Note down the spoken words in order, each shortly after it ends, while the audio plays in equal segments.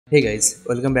Hey guys,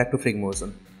 welcome back to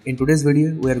𝗧𝗵𝗄𝗯𝗀. In today's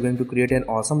video, we are going to create an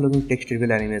awesome looking text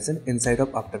reveal animation inside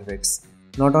of After Effects.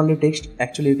 Not only text,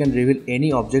 actually you can reveal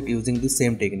any object using the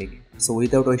same technique. So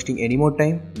without wasting any more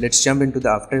time, let's jump into the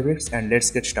After Effects and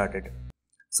let's get started.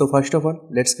 So first of all,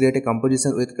 let's create a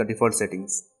composition with default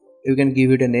settings. You can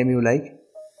give it a name you like.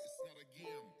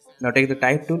 Now take the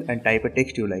type tool and type a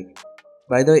text you like.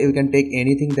 By the way, you can take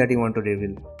anything that you want to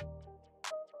reveal.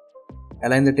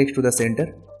 Align the text to the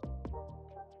center.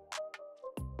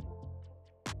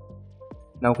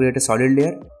 Now create a solid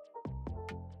layer.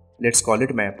 Let's call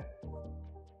it map.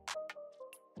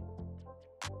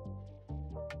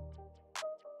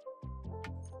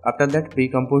 After that,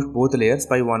 pre-compose both layers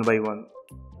by one.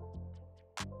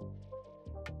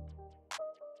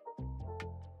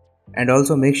 And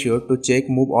also make sure to check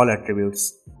move all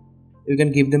attributes. You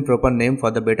can give them proper name for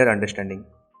the better understanding.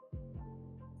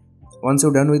 Once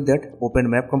you're done with that, open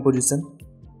map composition.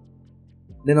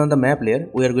 Then on the map layer,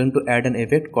 we are going to add an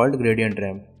effect called gradient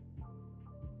ramp.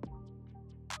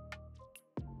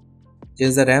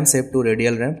 Change the ramp shape to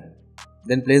radial ramp.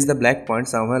 Then place the black point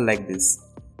somewhere like this.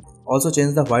 Also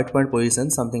change the white point position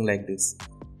something like this.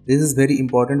 This is very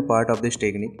important part of this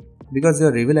technique because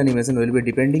your reveal animation will be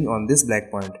depending on this black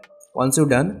point. Once you're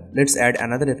done, let's add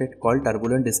another effect called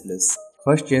turbulent displace.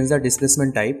 First change the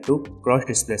displacement type to cross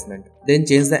displacement. Then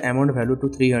change the amount value to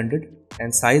 300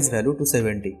 and size value to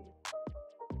 70.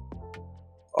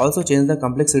 Also change the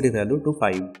complexity value to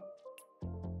 5.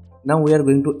 Now we are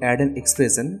going to add an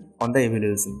expression on the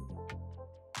evaluation.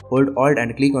 Hold Alt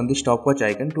and click on the stopwatch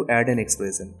icon to add an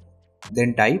expression.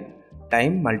 Then type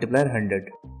time multiplier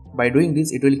 100. By doing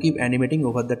this, it will keep animating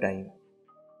over the time.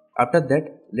 After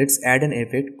that, let's add an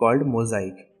effect called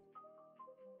mosaic.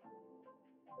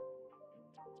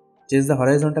 Change the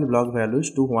horizontal block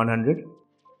values to 100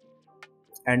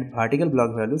 and vertical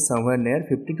block values somewhere near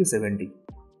 50 to 70.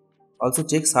 Also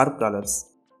check sharp colors.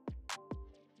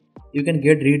 You can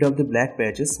get rid of the black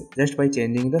patches just by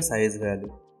changing the size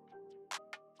value.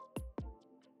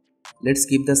 Let's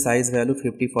keep the size value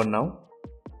 50 for now.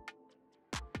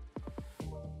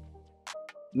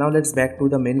 Now let's back to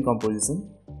the main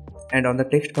composition, and on the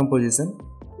text composition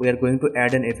we are going to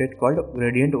add an effect called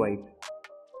gradient wipe.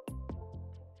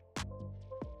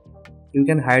 You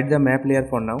can hide the map layer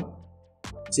for now.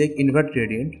 Check invert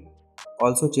gradient.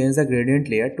 Also change the gradient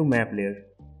layer to map layer.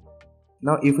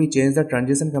 Now if we change the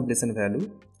transition completion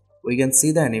value, we can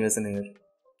see the animation here.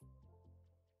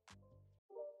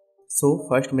 So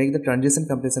first make the transition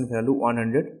completion value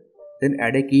 100, then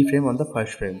add a keyframe on the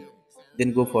first frame.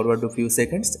 Then go forward to few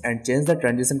seconds and change the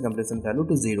transition completion value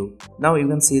to 0. Now you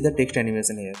can see the text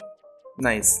animation here.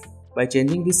 Nice. By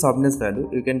changing the softness value,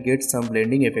 you can get some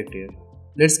blending effect here.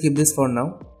 Let's keep this for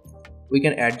now. We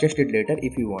can adjust it later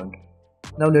if you want.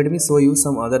 Now let me show you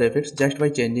some other effects just by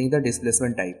changing the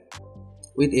displacement type.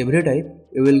 With every type,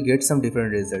 you will get some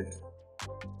different results.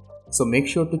 So make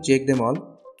sure to check them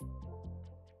all.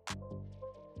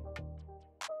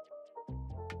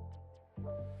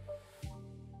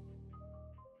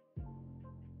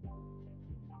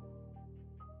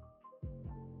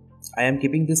 I am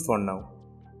keeping this for now.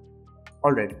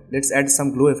 Alright, let's add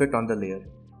some glow effect on the layer.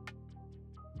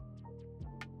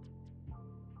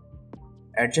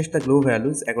 Adjust the glow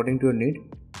values according to your need.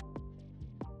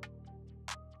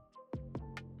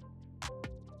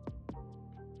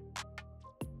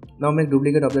 Now make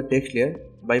duplicate of the text layer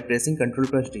by pressing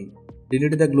Ctrl+D.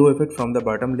 Delete the glow effect from the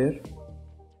bottom layer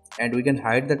and we can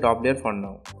hide the top layer for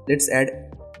now. Let's add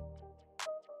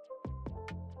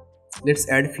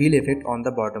fill effect on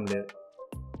the bottom layer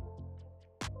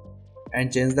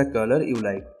and change the color you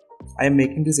like. I am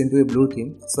making this into a blue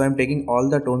theme, so I am taking all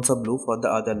the tones of blue for the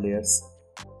other layers.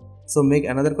 So make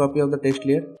another copy of the text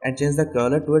layer and change the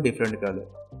color to a different color.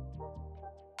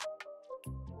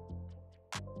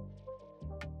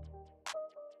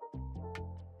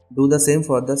 Do the same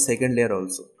for the second layer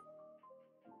also.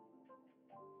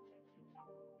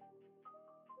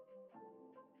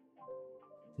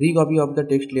 Three copies of the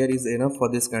text layer is enough for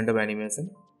this kind of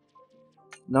animation.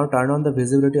 Now turn on the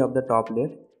visibility of the top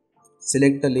layer.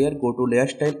 Select the layer, go to layer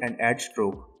style and add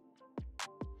stroke.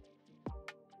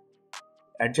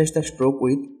 Adjust the stroke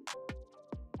width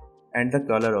and the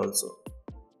color also.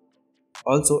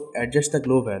 Also adjust the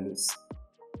glow values.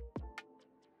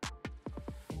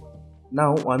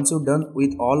 Now once you're done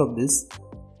with all of this,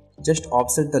 just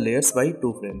offset the layers by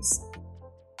 2 frames.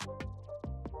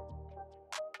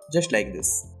 Just like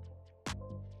this.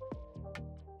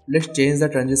 Let's change the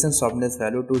transition softness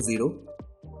value to 0.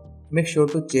 Make sure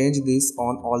to change this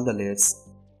on all the layers.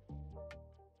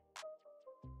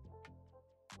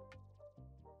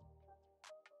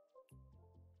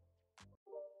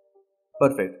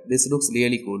 Perfect, this looks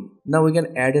really cool. Now we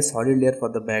can add a solid layer for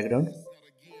the background.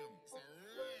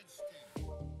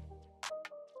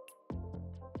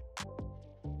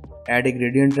 Add a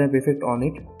gradient ramp effect on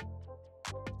it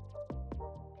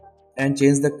and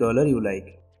change the color you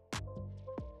like.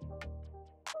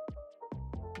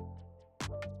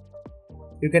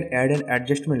 You can add an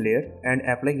adjustment layer and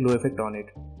apply glow effect on it.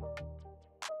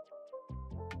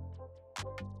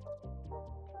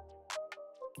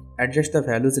 Adjust the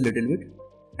values a little bit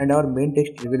and our main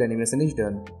text reveal animation is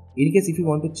done. In case if you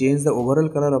want to change the overall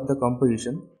color of the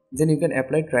composition, then you can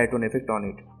apply tritone effect on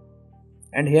it.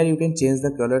 And here you can change the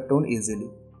color tone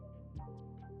easily.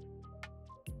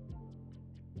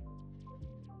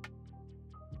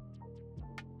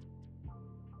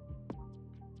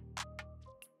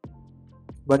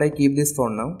 But I keep this for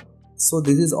now. So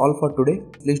this is all for today.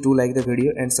 Please do like the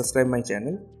video and subscribe my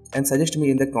channel and suggest me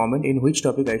in the comment in which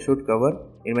topic I should cover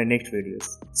in my next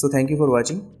videos. So thank you for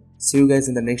watching. See you guys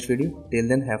in the next video. Till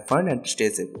then, have fun and stay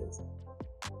safe.